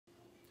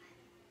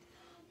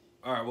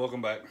Alright,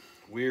 welcome back.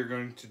 We are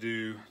going to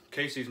do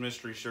Casey's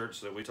mystery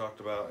shirts that we talked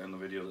about in the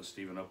video that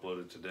Steven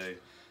uploaded today.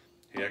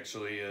 He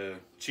actually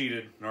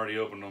cheated and already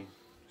opened them,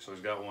 so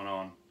he's got one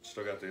on.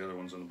 Still got the other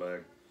ones in the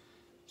bag.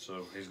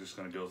 So he's just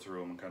going to go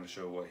through them and kind of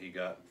show what he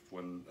got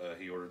when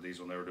he ordered these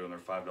when they were doing their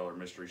 $5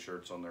 mystery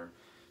shirts on their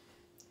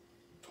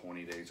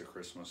 20 days of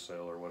Christmas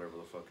sale or whatever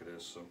the fuck it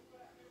is. So,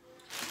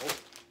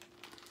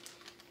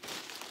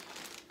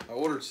 I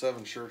ordered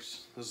 7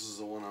 shirts. This is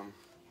the one I'm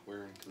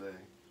wearing today.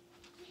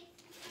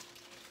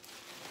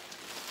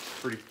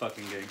 pretty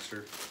fucking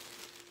gangster.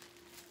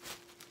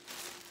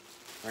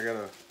 I got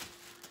a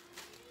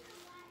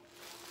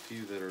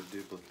few that are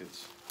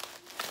duplicates.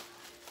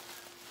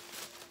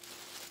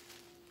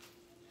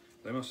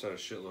 They must have had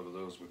a shitload of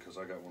those because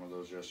I got one of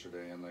those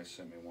yesterday and they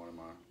sent me one of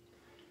my,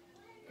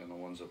 and the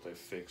ones that they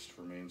fixed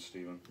for me and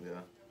Steven. Yeah.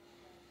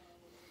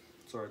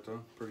 It's alright though,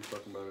 pretty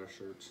fucking badass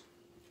shirts.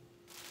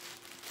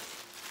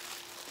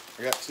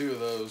 I got 2 of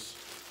those.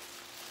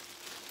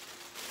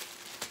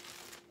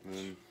 And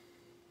then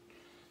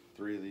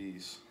 3 of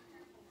these.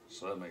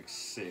 So that makes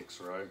 6,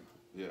 right?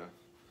 Yeah.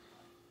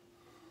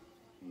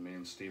 Me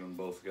and Steven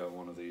both got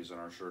one of these in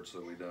our shirts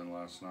that we done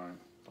last night.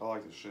 I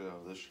like the shit out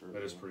of this shirt.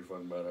 That is pretty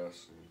fucking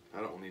badass.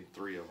 I don't need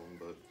 3 of them,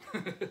 but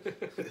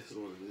it is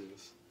what it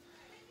is.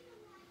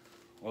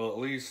 Well, at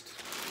least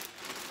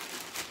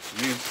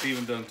me and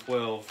Steven done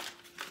 12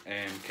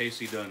 and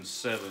Casey done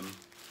 7.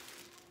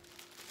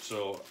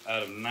 So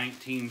out of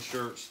 19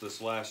 shirts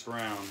this last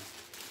round,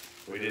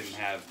 we didn't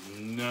have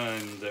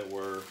none that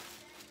were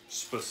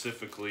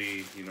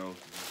specifically, you know,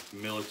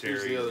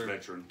 military or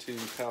veteran. 2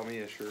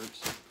 Palmia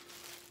shirts,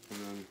 and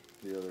then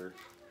the other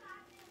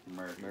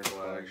American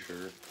flag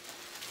shirt.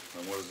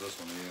 And what is this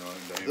one?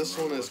 You know, this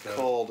one is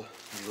called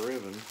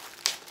Driven.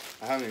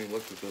 I haven't even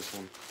looked at this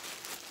one.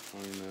 I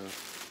don't even know.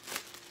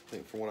 I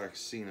think from what I've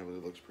seen of it,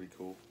 it looks pretty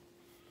cool.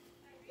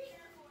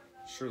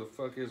 Sure the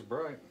fuck is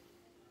bright.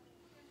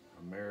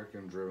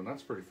 American Driven.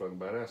 That's pretty fucking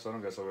badass. I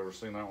don't guess I've ever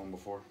seen that one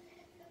before.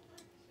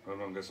 I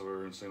don't guess I've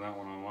ever even seen that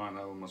one online.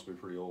 That one must be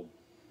pretty old.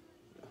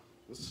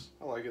 Yeah.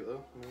 I like it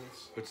though. I mean,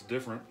 it's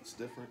different. It's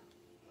different.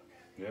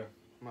 Yeah.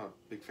 I'm not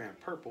a big fan of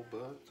purple,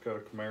 but it's got a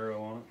Camaro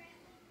on it.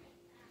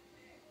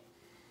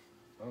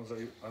 I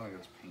think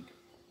it's pink.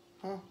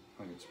 Huh?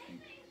 I think it's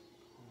pink.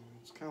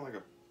 It's kind of like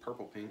a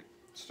purple pink.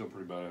 It's still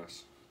pretty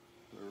badass.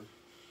 Whatever.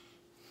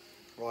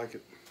 I like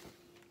it.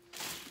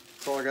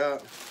 That's all I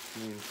got. I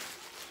mean,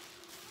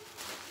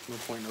 no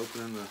point in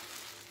opening the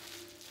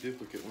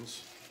duplicate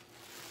ones.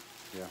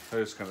 Yeah,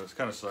 it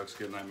kind of sucks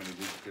getting that many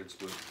duplicates,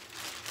 but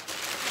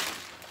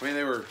I mean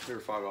they were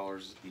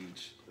 $5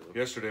 each. So.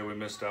 Yesterday we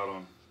missed out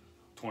on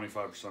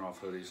 25% off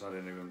hoodies.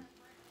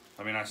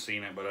 I mean I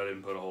seen it, but I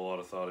didn't put a whole lot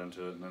of thought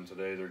into it. And then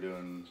today they're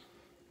doing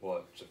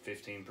what,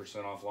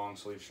 15% off long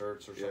sleeve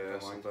shirts or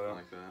something, like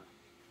that.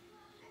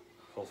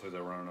 Hopefully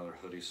they'll run another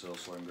hoodie sale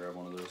so I can grab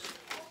one of those.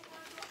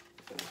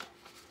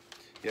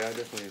 Yeah, I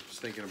definitely was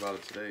thinking about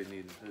it today,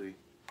 needing a hoodie.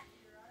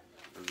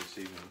 Or this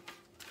evening.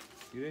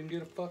 You didn't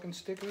get a fucking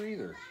sticker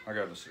either. I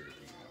got the sticker.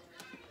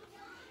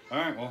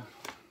 Alright, well,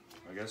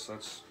 I guess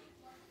that's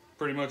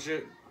pretty much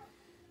it.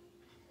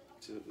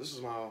 So this is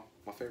my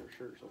favorite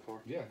shirt so far.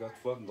 Yeah, got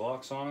the fucking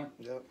Glocks on it.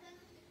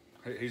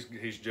 Yep.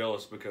 He's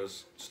jealous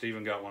because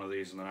Steven got one of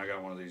these and then I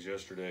got one of these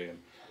yesterday and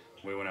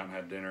we went out and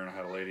had dinner and I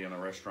had a lady in the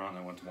restaurant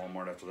and I went to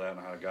Walmart after that and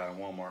I had a guy in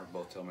Walmart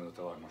both tell me that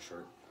they like my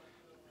shirt.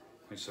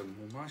 He said,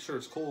 well, my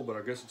shirt's cool, but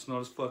I guess it's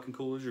not as fucking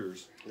cool as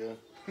yours. Yeah.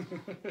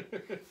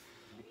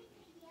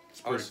 It's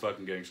pretty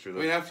fucking gangster though.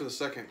 I mean, after the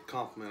second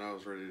compliment, I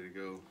was ready to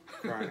go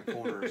cry in a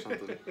corner or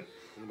something.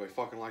 Nobody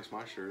fucking likes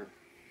my shirt.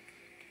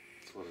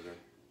 It's whatever.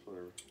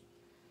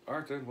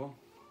 Alright then, well,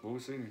 we'll be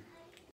seeing you.